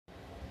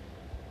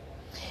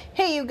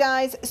Hey, you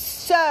guys.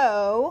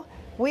 So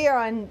we are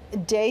on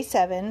day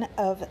 7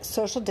 of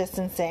social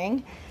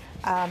distancing,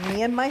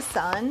 me and my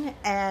son,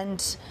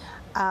 and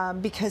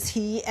because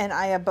he and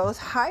I are both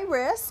high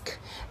risk.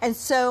 And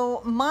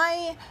so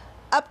my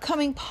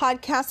upcoming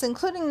podcast,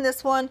 including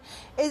this one,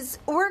 is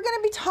we're going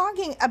to be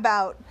talking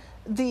about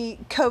the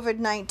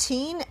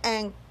COVID-19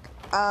 and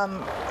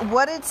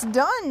what it's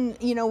done,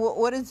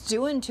 what it's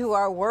doing to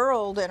our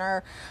world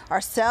and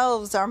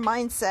ourselves, our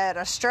mindset,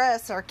 our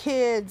stress, our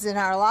kids, and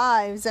our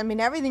lives. I mean,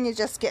 everything is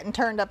just getting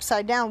turned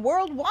upside down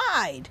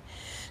worldwide,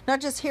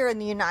 not just here in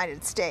the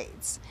United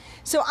States.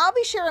 So I'll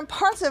be sharing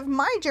parts of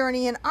my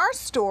journey and our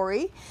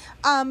story,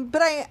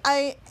 but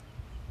I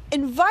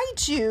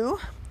invite you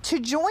to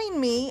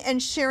join me in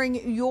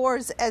sharing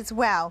yours as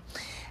well.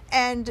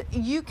 And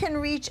you can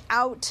reach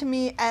out to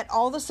me at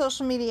all the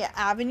social media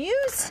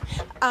avenues.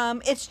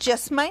 It's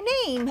just my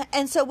name.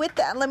 And so with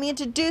that, let me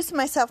introduce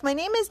myself. My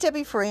name is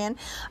Debbie Fran.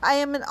 I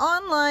am an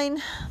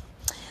online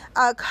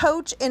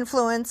coach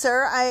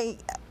influencer. I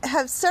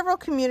have several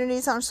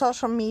communities on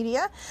social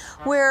media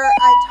where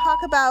I talk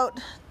about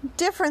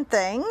different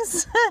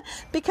things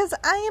because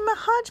I am a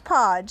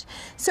hodgepodge.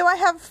 So I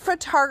have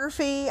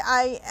photography.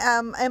 I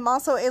am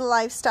also a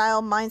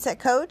lifestyle mindset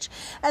coach.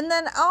 And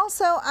then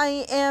also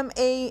I am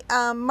a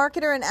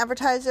marketer and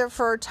advertiser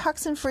for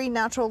toxin-free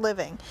natural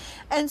living.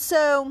 And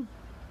so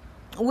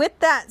with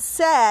that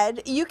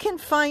said, you can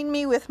find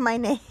me with my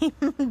name.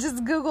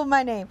 Just Google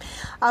my name.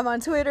 I'm on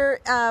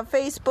Twitter,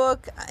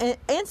 Facebook,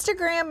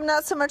 Instagram,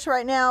 not so much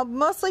right now,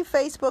 mostly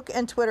Facebook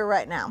and Twitter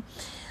right now.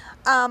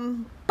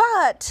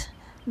 But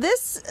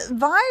this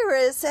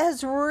virus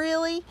has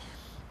really,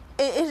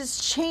 it has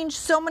changed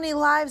so many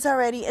lives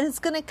already, and it's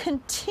going to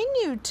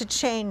continue to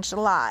change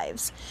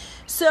lives.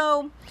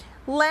 So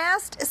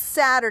last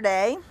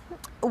Saturday,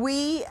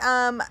 we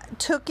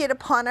took it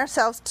upon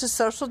ourselves to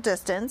social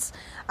distance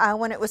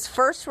when it was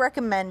first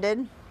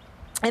recommended.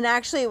 And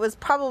actually, it was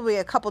probably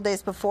a couple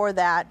days before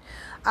that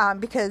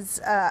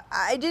because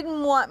I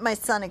didn't want my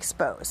son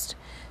exposed.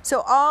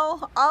 So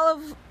all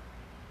of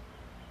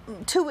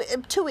 2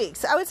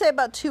 weeks, I would say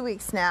about 2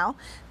 weeks now,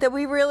 that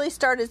we really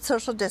started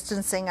social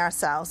distancing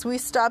ourselves. We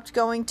stopped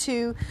going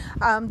to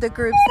the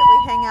groups that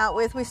we hang out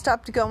with. We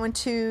stopped going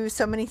to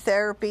so many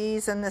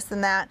therapies and this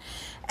and that.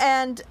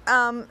 And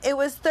it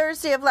was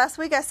Thursday of last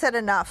week I said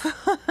enough.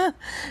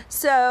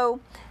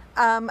 So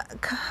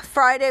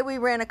Friday we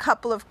ran a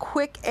couple of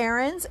quick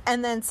errands,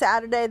 and then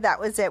Saturday that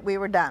was it. We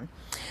were done.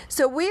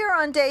 So we are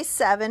on day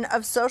 7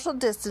 of social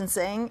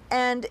distancing,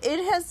 and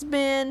it has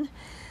been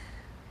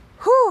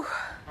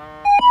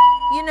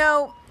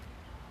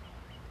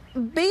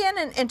being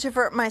an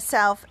introvert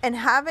myself and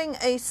having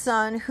a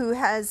son who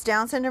has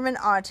Down syndrome and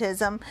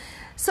autism,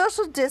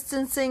 social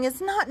distancing is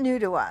not new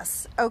to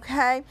us,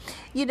 okay?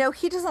 He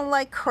doesn't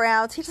like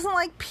crowds. He doesn't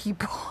like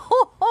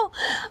people.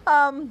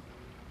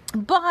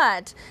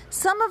 But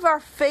some of our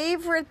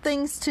favorite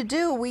things to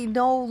do, we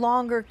no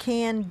longer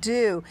can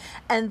do.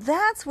 And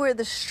that's where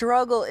the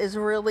struggle is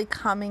really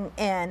coming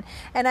in.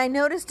 And I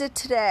noticed it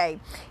today.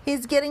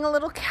 He's getting a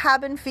little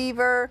cabin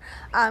fever.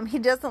 He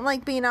doesn't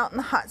like being out in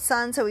the hot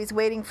sun, so he's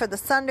waiting for the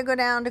sun to go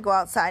down to go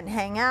outside and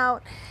hang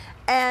out.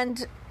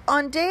 And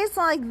on days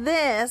like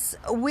this,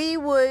 we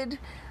would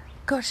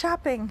go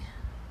shopping.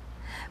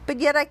 But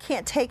yet I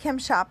can't take him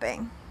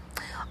shopping.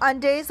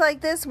 On days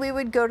like this, we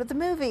would go to the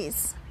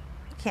movies.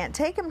 Can't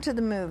take him to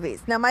the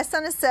movies. Now, my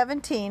son is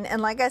 17,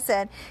 and like I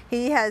said,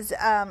 he is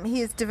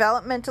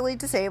developmentally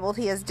disabled.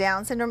 He has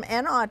Down syndrome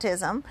and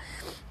autism.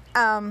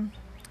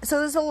 So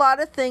there's a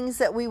lot of things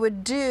that we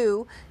would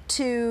do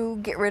to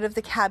get rid of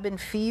the cabin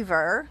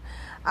fever,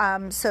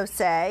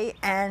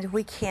 and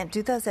we can't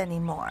do those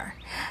anymore.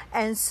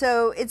 And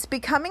so it's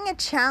becoming a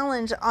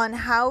challenge on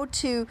how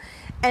to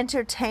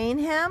entertain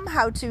him,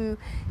 how to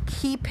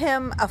keep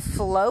him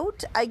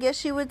afloat, I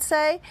guess you would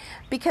say,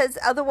 because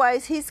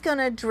otherwise he's going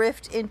to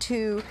drift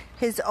into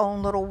his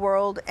own little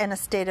world and a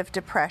state of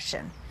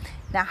depression.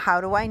 Now, how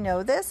do I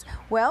know this?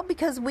 Well,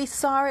 because we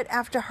saw it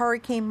after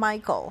Hurricane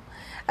Michael.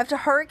 After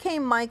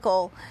Hurricane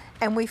Michael,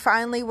 and we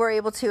finally were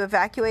able to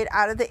evacuate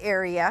out of the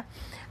area,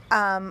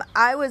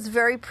 I was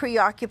very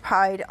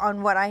preoccupied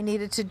on what I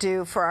needed to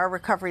do for our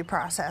recovery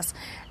process.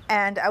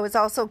 And I was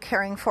also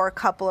caring for a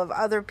couple of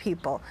other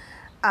people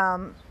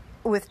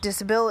with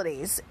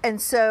disabilities.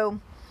 And so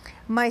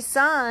my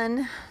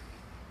son,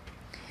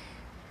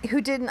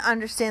 who didn't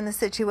understand the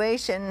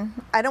situation,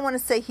 I don't want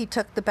to say he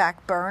took the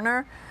back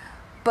burner,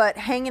 but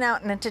hanging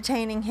out and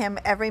entertaining him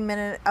every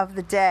minute of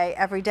the day,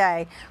 every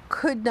day,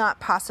 could not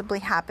possibly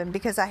happen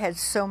because I had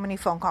so many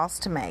phone calls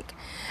to make.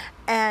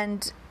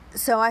 And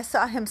so I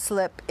saw him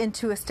slip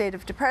into a state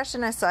of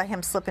depression. I saw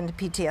him slip into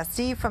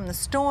PTSD from the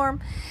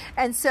storm.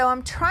 And so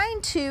I'm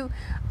trying to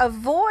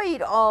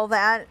avoid all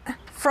that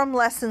from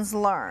lessons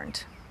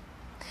learned.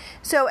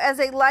 So as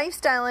a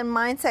lifestyle and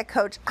mindset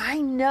coach, I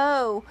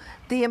know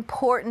the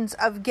importance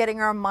of getting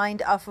our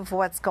mind off of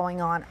what's going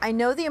on. I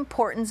know the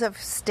importance of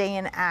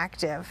staying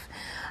active.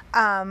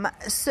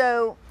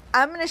 So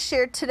I'm going to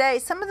share today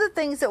some of the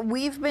things that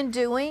we've been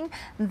doing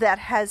that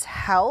has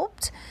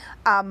helped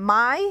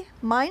my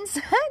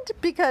mindset,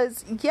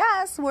 because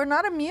yes, we're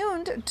not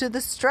immune to the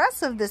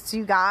stress of this,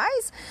 you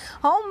guys.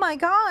 Oh my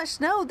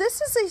gosh, no,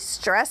 this is a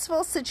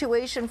stressful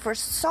situation for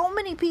so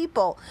many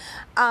people,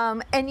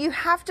 and you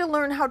have to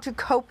learn how to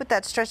cope with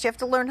that stress. You have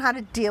to learn how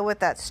to deal with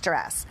that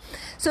stress.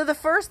 So the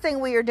first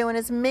thing we are doing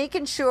is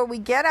making sure we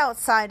get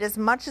outside as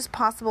much as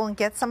possible and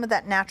get some of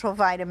that natural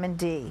vitamin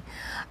D.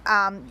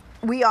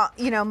 We all,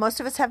 most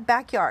of us have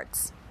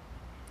backyards,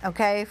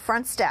 okay,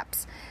 front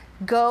steps.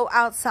 Go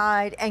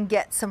outside and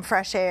get some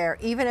fresh air,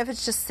 even if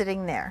it's just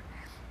sitting there.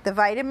 The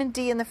vitamin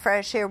D in the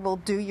fresh air will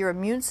do your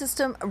immune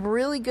system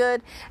really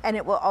good, and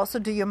it will also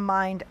do your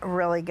mind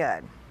really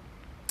good.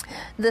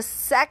 The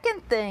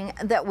second thing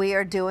that we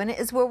are doing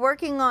is we're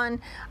working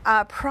on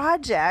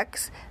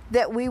projects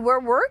that we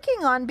were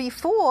working on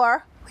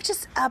before. We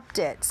just upped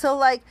it. So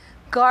like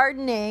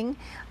gardening,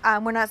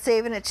 we're not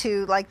saving it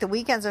to like the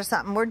weekends or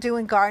something. We're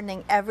doing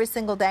gardening every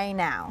single day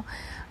now.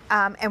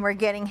 And we're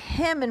getting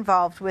him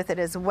involved with it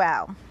as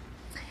well.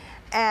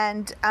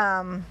 And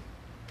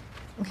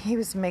he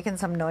was making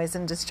some noise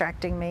and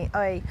distracting me.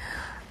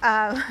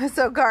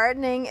 So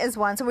gardening is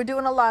one. So we're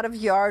doing a lot of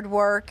yard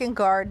work and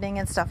gardening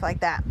and stuff like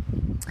that.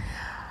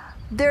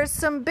 There's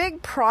some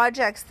big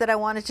projects that I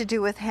wanted to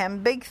do with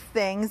him, big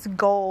things,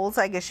 goals,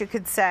 I guess you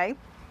could say,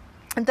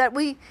 that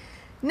we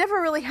never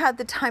really had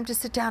the time to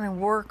sit down and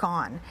work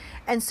on.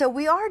 And so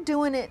we are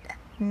doing it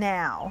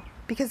now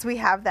because we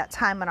have that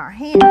time on our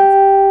hands.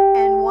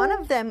 And one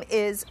of them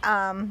is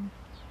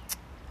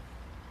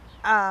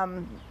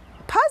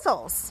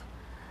puzzles.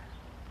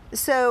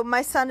 So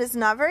my son is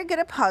not very good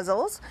at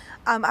puzzles.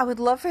 I would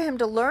love for him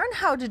to learn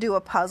how to do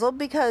a puzzle,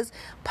 because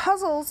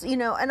puzzles,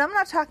 and I'm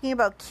not talking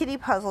about kiddie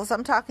puzzles.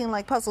 I'm talking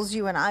like puzzles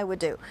you and I would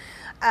do.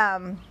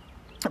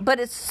 But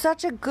it's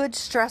such a good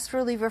stress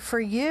reliever for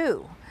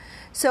you.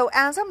 So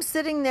as I'm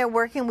sitting there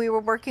working, we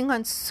were working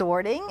on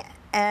sorting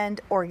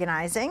and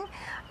organizing.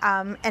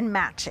 And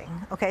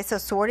matching. Okay, so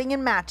sorting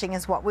and matching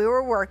is what we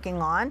were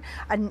working on,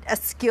 a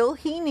skill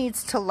he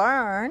needs to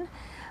learn,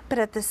 but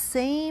at the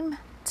same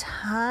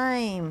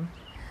time,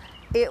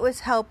 it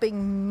was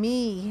helping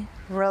me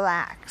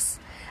relax.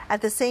 At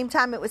the same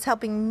time, it was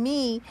helping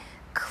me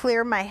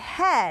clear my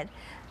head.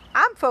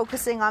 I'm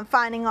focusing on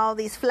finding all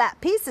these flat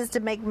pieces to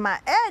make my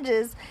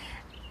edges.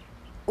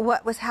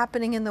 What was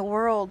happening in the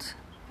world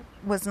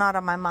was not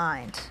on my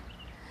mind.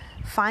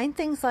 Find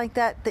things like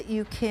that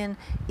you can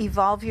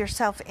evolve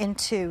yourself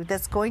into,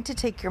 that's going to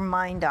take your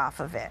mind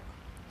off of it.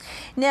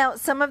 Now,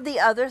 some of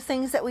the other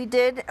things that we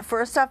did,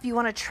 first off, you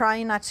want to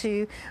try not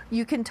to,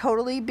 you can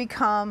totally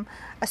become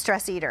a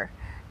stress eater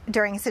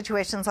during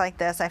situations like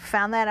this. I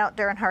found that out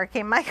during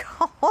Hurricane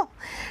Michael.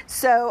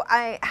 So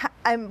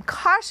I'm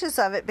cautious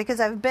of it because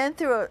I've been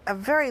through a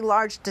very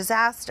large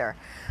disaster.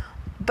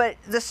 But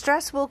the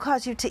stress will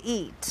cause you to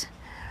eat.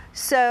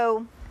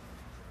 So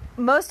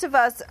most of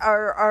us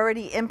are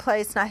already in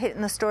place, not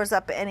hitting the stores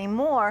up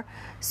anymore.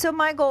 So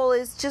my goal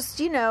is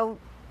just,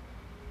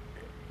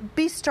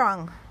 be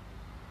strong.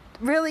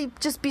 Really,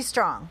 just be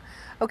strong,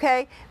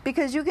 okay?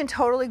 Because you can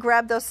totally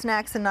grab those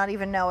snacks and not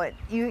even know it.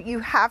 You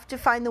have to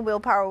find the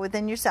willpower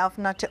within yourself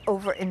not to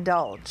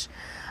overindulge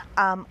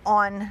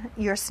on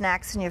your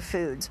snacks and your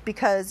foods,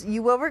 because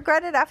you will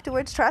regret it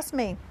afterwards, trust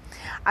me.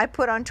 I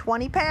put on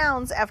 20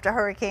 pounds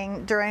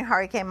during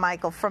Hurricane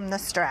Michael from the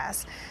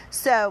stress.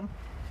 So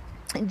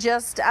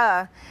just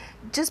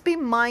be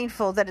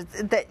mindful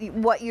that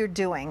what you're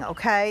doing,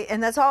 okay?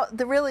 And that's all.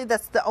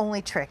 That's the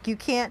only trick. You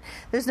can't.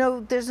 There's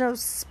no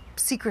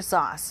secret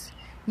sauce.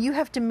 You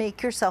have to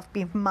make yourself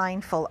be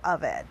mindful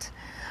of it.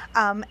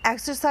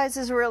 Exercise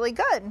is really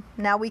good.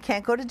 Now we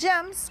can't go to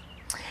gyms,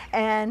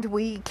 and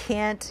we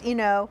can't.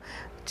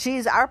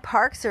 Our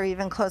parks are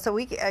even closed, so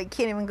I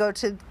can't even go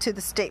to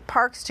the state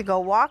parks to go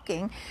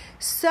walking.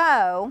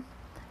 So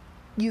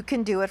you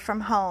can do it from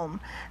home.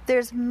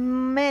 There's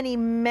many,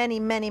 many,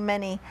 many,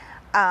 many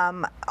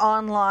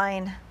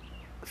online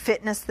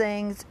fitness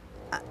things.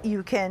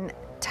 You can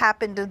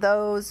tap into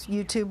those,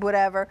 YouTube,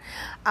 whatever.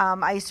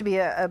 I used to be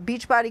a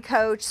Beachbody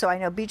coach, so I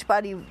know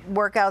Beachbody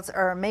workouts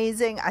are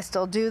amazing. I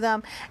still do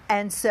them.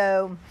 And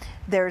so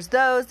there's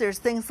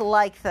things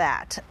like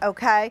that,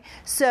 okay?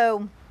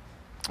 So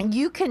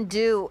you can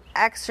do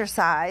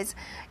exercise.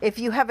 If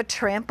you have a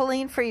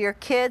trampoline for your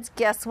kids,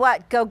 guess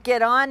what? Go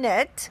get on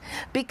it,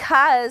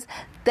 because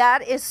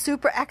that is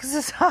super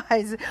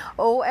exercise.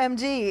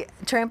 OMG.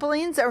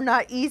 Trampolines are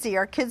not easy.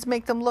 Our kids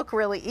make them look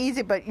really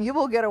easy, but you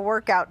will get a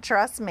workout,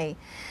 trust me.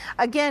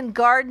 Again,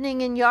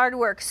 gardening and yard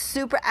work,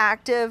 super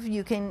active.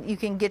 You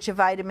can get your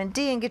vitamin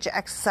D and get your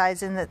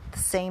exercise in at the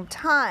same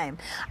time.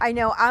 I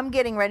know I'm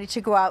getting ready to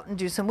go out and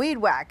do some weed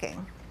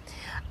whacking.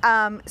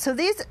 So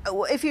these,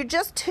 if you're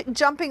just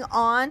jumping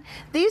on,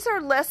 these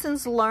are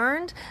lessons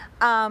learned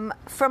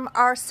from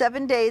our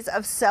 7 days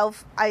of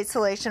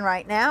self-isolation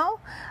right now,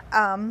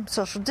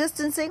 social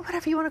distancing,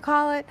 whatever you want to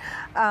call it.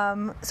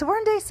 So we're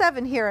on day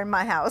 7 here in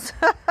my house.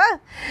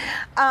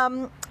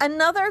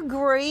 Another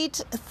great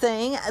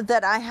thing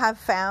that I have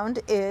found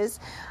is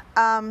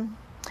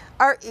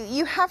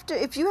You have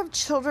to, if you have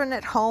children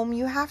at home,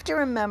 you have to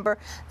remember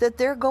that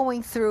they're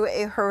going through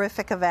a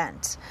horrific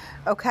event,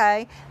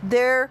 okay?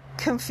 They're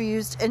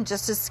confused and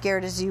just as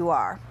scared as you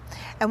are.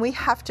 And we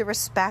have to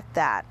respect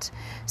that.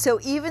 So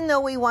even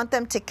though we want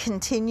them to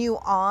continue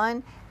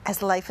on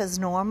as life is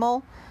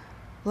normal,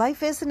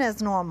 life isn't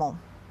as normal.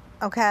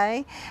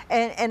 Okay?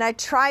 And I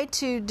tried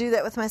to do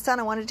that with my son.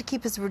 I wanted to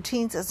keep his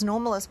routines as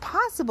normal as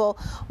possible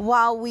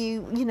while we,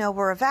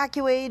 were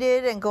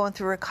evacuated and going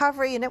through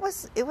recovery. And it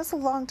was a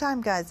long time,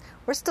 guys.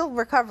 We're still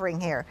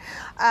recovering here.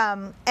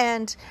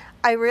 And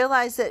I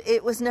realized that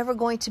it was never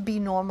going to be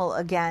normal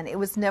again. It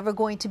was never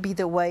going to be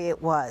the way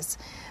it was.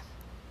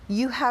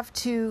 You have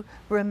to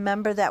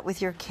remember that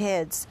with your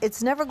kids.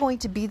 It's never going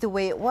to be the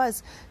way it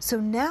was.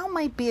 So now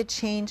might be a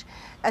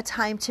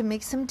time to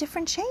make some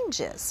different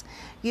changes.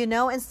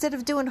 Instead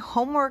of doing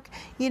homework,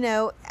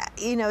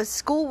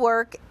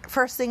 schoolwork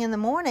first thing in the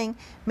morning,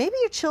 maybe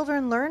your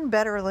children learn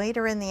better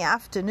later in the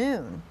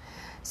afternoon.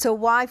 So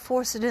why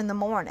force it in the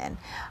morning?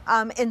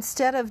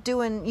 Instead of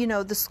doing,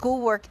 the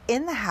schoolwork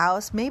in the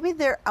house, maybe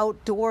they're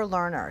outdoor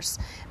learners.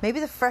 Maybe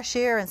the fresh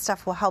air and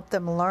stuff will help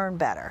them learn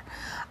better.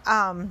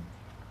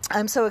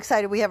 I'm so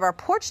excited we have our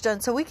porch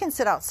done so we can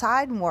sit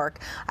outside and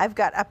work. I've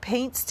got a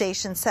paint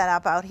station set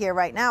up out here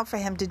right now for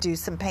him to do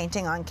some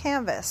painting on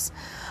canvas.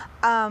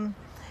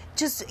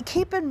 Just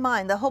keep in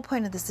mind, the whole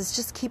point of this is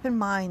just keep in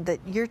mind that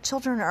your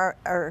children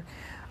are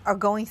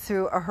going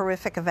through a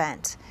horrific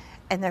event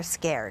and they're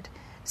scared.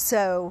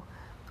 So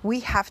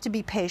we have to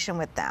be patient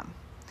with them.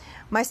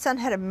 My son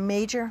had a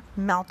major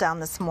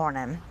meltdown this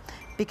morning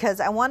because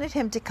I wanted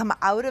him to come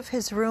out of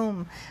his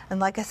room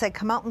and, like I said,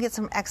 come out and get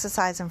some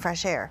exercise and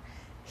fresh air.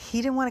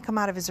 He didn't want to come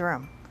out of his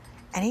room,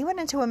 and he went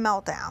into a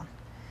meltdown.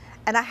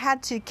 And I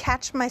had to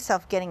catch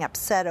myself getting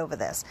upset over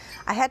this.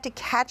 I had to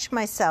catch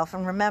myself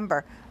and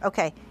remember,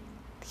 okay,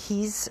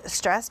 he's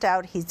stressed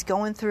out. He's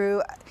going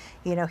through,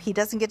 he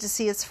doesn't get to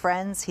see his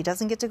friends. He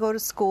doesn't get to go to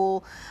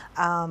school.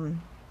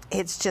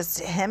 It's just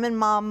him and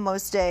mom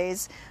most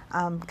days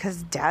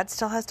because dad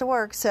still has to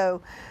work.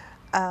 So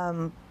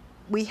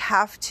we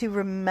have to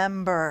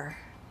remember.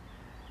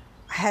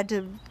 I had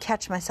to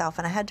catch myself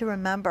and I had to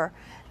remember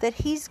that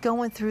he's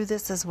going through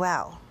this as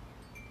well.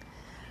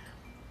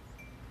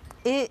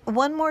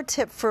 One more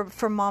tip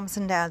for moms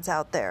and dads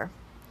out there.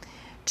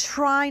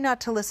 Try not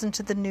to listen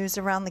to the news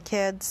around the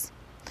kids.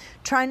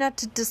 Try not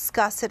to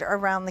discuss it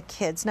around the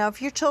kids. Now,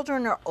 if your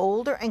children are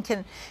older and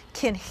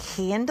can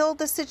handle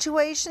the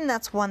situation,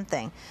 that's one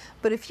thing.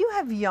 But if you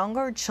have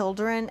younger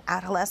children,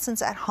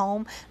 adolescents at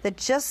home that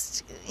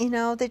just,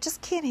 they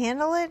just can't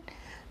handle it,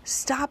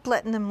 stop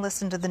letting them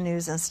listen to the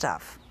news and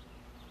stuff.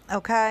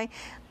 Okay?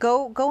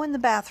 Go in the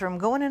bathroom,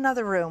 go in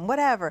another room,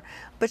 whatever.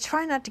 But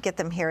try not to get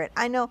them hear it.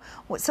 I know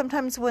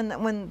sometimes when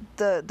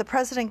the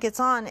president gets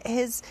on,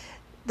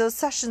 those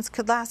sessions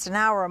could last an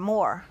hour or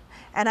more.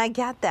 And I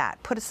get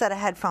that. Put a set of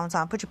headphones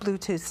on, put your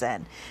Bluetooth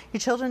in. Your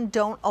children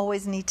don't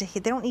always need to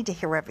hear, they don't need to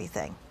hear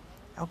everything.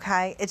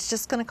 Okay? It's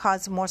just going to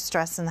cause more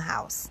stress in the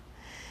house.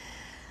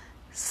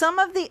 Some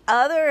of the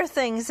other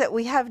things that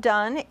we have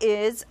done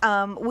is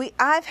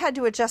I've had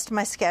to adjust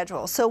my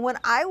schedule. So when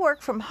I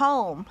work from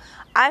home,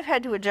 I've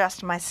had to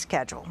adjust my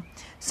schedule.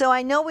 So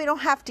I know we don't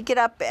have to get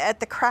up at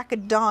the crack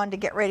of dawn to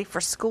get ready for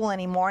school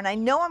anymore. And I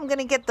know I'm going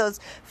to get those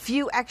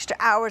few extra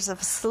hours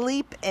of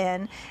sleep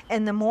in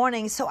the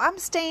morning. So I'm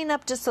staying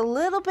up just a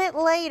little bit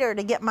later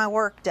to get my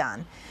work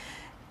done.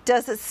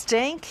 Does it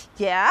stink?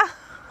 Yeah,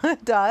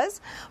 it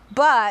does.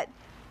 But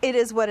it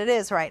is what it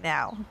is right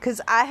now because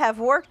I have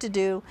work to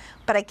do,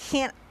 but I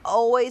can't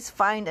always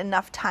find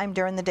enough time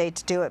during the day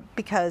to do it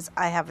because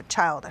I have a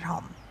child at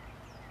home.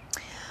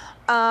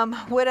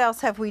 What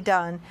else have we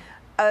done?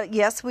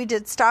 Yes, we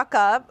did stock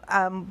up,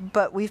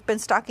 but we've been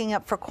stocking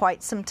up for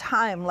quite some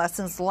time.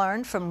 Lessons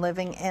learned from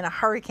living in a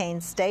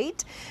hurricane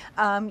state.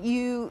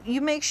 You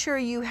make sure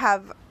you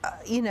have,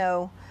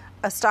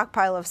 a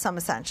stockpile of some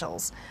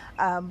essentials.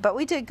 But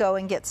we did go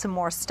and get some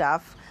more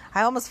stuff.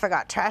 I almost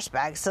forgot trash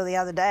bags. So the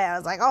other day I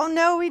was like, oh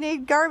no, we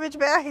need garbage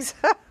bags.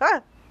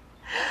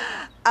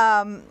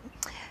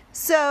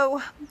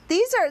 So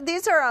these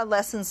are our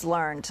lessons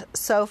learned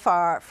so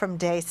far from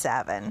day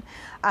 7.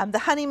 The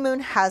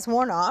honeymoon has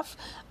worn off.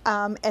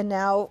 And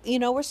now,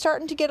 we're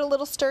starting to get a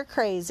little stir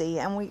crazy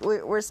and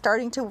we're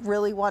starting to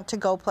really want to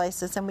go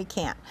places and we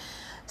can't.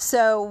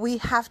 So we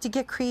have to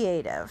get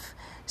creative.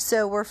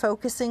 So we're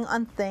focusing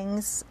on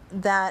things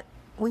that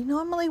we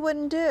normally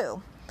wouldn't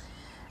do.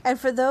 And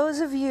for those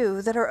of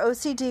you that are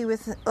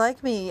OCD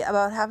like me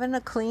about having a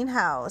clean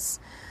house,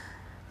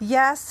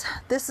 yes,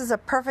 this is a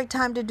perfect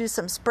time to do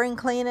some spring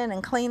cleaning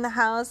and clean the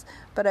house,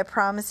 but I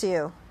promise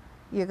you're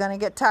going to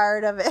get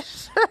tired of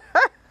it.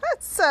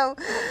 So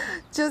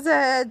just a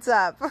heads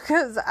up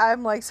because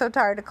I'm like so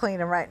tired of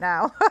cleaning right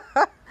now.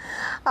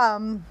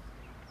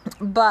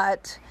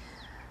 But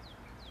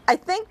I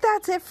think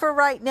that's it for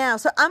right now.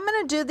 So I'm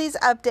going to do these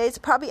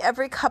updates probably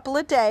every couple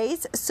of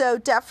days. So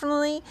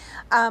definitely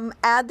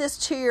add this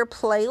to your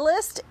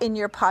playlist in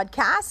your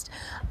podcast.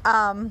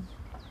 And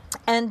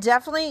And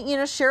definitely,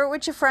 share it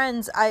with your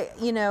friends. I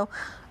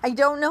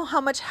don't know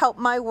how much help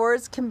my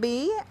words can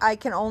be. I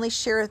can only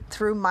share it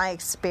through my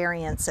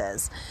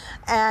experiences.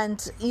 And,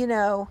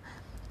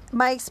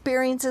 my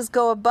experiences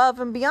go above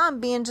and beyond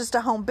being just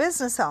a home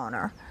business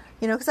owner,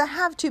 because I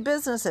have 2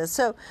 businesses.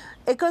 So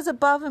it goes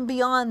above and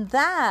beyond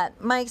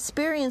that. My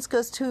experience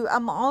goes to,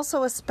 I'm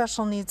also a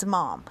special needs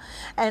mom.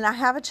 And I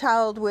have a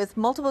child with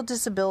multiple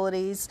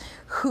disabilities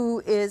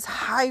who is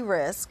high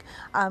risk.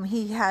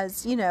 He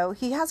has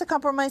a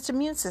compromised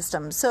immune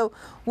system. So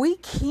we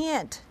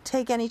can't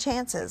take any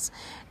chances.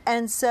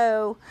 And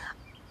so,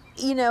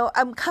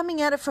 I'm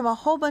coming at it from a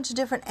whole bunch of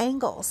different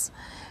angles,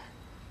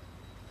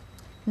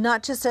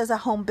 not just as a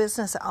home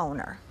business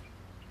owner.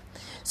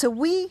 So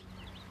we,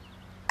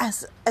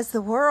 as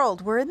the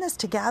world, we're in this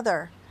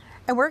together,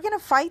 and we're going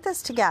to fight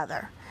this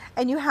together.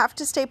 And you have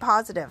to stay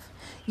positive.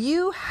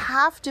 You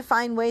have to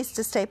find ways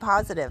to stay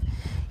positive.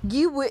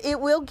 It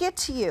will get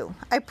to you.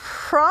 I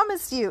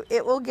promise you,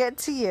 it will get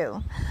to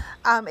you.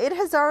 It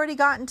has already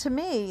gotten to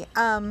me.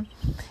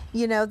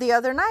 The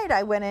other night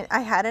I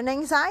had an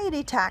anxiety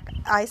attack.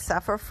 I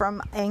suffer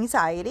from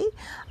anxiety.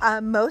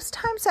 Most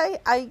times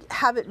I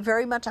have it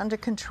very much under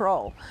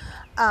control.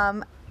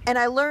 And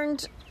I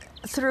learned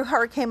through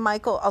Hurricane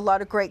Michael a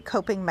lot of great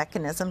coping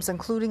mechanisms,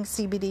 including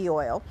CBD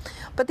oil.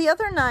 But the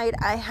other night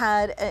I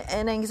had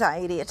an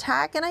anxiety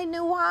attack, and I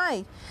knew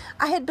why.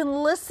 I had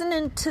been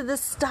listening to this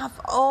stuff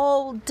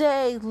all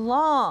day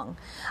long.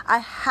 I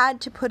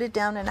had to put it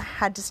down, and I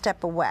had to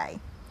step away.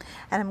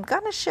 And I'm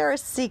going to share a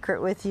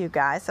secret with you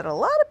guys that a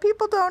lot of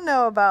people don't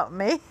know about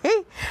me.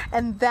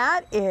 And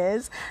that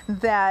is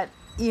that,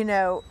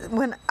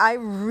 when I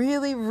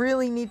really,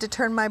 really need to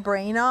turn my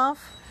brain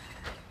off,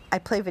 I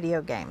play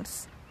video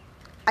games.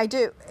 I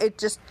do. It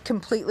just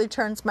completely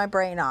turns my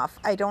brain off.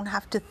 I don't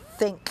have to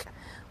think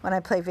when I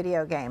play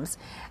video games.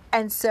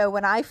 And so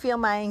when I feel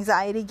my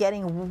anxiety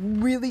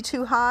getting really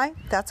too high,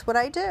 that's what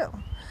I do.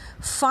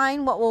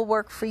 Find what will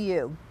work for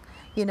you.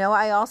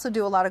 I also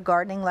do a lot of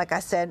gardening, like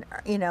I said,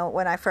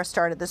 when I first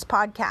started this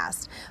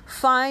podcast.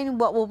 Find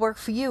what will work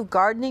for you.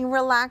 Gardening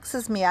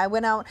relaxes me. I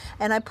went out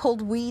and I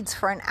pulled weeds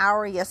for an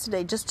hour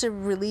yesterday just to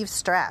relieve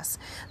stress.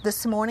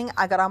 This morning,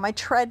 I got on my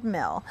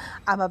treadmill.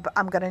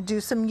 I'm going to do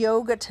some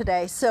yoga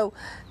today. So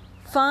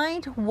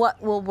find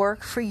what will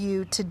work for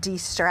you to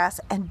de-stress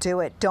and do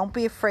it. Don't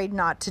be afraid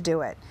not to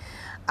do it.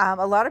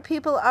 A lot of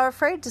people are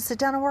afraid to sit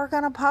down and work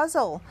on a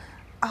puzzle.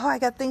 Oh, I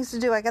got things to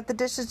do. I got the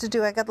dishes to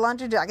do. I got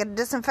laundry to do. I got to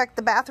disinfect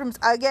the bathrooms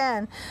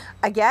again.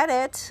 I get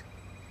it.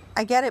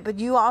 But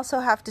you also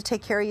have to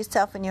take care of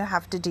yourself, and you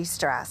have to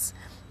de-stress.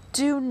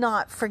 Do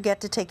not forget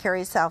to take care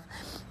of yourself.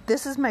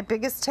 This is my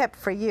biggest tip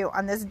for you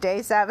on this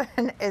day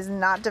 7 is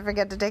not to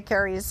forget to take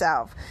care of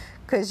yourself,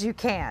 because you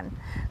can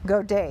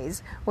go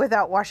days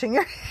without washing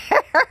your hair.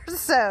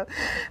 So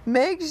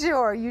make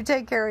sure you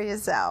take care of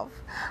yourself.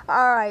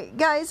 All right,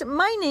 guys,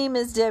 my name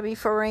is Debbie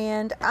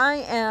Ferrand.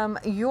 I am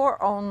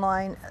your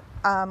online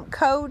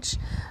coach.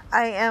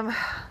 I am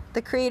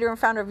the creator and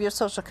founder of Your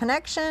Social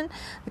Connection,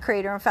 the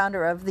creator and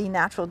founder of The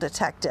Natural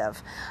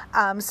Detective.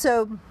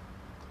 So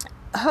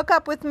hook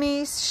up with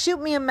me,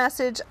 shoot me a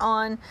message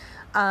on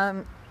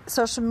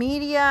social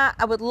media.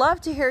 I would love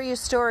to hear your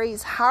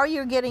stories, how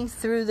you're getting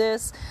through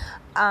this,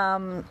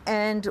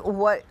 and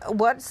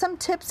what some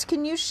tips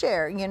can you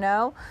share,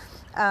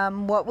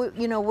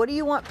 what do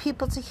you want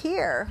people to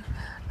hear,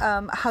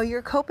 how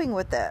you're coping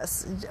with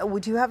this?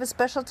 Would you have a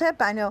special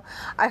tip? I know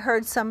I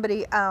heard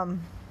somebody,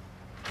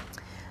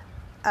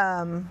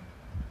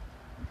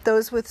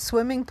 those with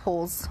swimming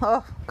pools,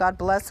 oh, God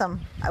bless them.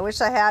 I wish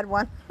I had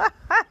one.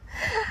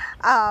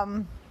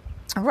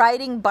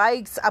 Riding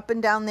bikes up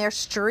and down their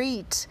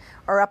street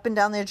or up and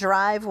down their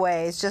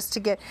driveways just to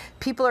get,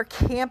 people are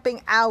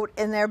camping out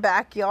in their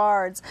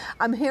backyards.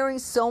 I'm hearing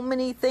so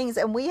many things,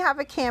 and we have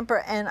a camper,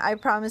 and I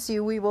promise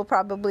you we will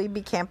probably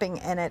be camping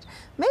in it,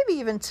 maybe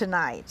even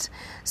tonight.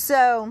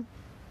 So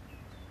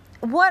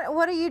what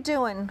are you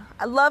doing?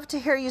 I love to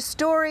hear your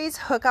stories.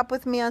 Hook up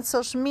with me on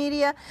social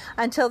media.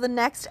 Until the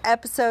next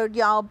episode,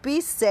 y'all,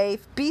 be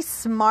safe, be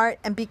smart,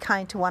 and be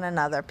kind to one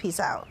another. Peace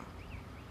out.